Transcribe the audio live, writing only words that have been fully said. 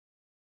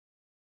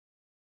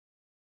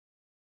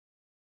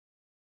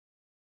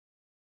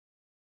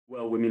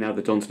Well, we now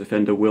the Dons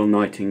defender Will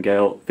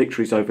Nightingale.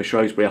 Victories over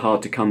Shrewsbury are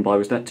hard to come by.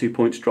 Was that 2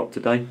 points dropped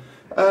today?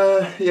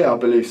 Yeah, I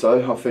believe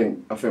so. I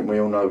think we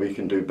all know we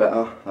can do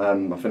better. I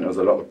think there was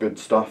a lot of good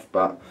stuff,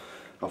 but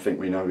I think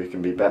we know we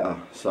can be better.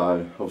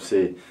 So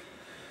obviously,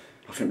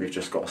 I think we've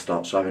just got to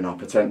start showing our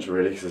potential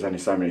really, because there's only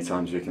so many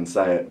times we can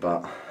say it.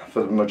 But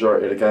for the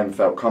majority of the game,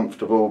 felt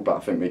comfortable, but I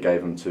think we gave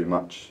them too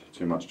much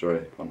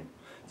joy,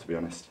 to be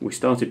honest. We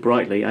started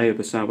brightly,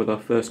 AFCW, with our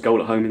first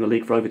goal at home in the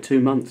league for over 2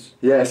 months.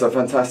 Yeah, it's a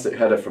fantastic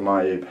header from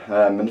Ayub.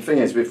 And the thing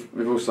is,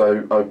 we've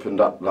also opened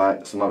up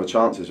like some other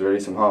chances, really,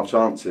 some half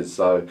chances.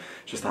 So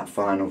just that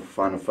final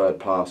third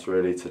pass,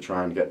 really, to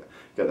try and get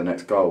the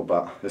next goal.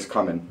 But it's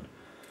coming.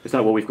 Is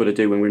that what we've got to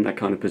do when we're in that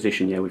kind of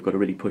position? Yeah, we've got to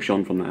really push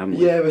on from that, haven't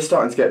we? Yeah, we're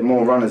starting to get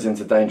more runners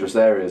into dangerous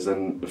areas.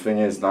 And the thing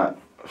is, like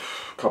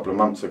a couple of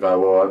months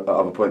ago or at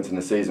other points in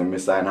the season, we're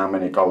saying how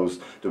many goals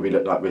do we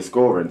look like we're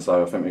scoring.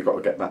 So I think we've got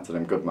to get back to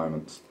them good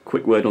moments.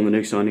 Quick word on the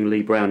new signing,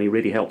 Lee Brown. He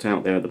really helped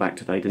out there at the back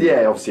today, didn't he?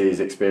 Yeah, obviously he's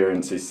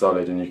experienced, he's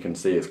solid, and you can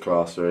see his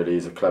class really.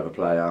 He's a clever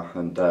player,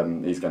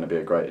 and he's going to be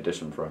a great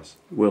addition for us.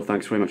 Will,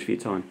 thanks very much for your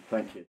time.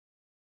 Thank you.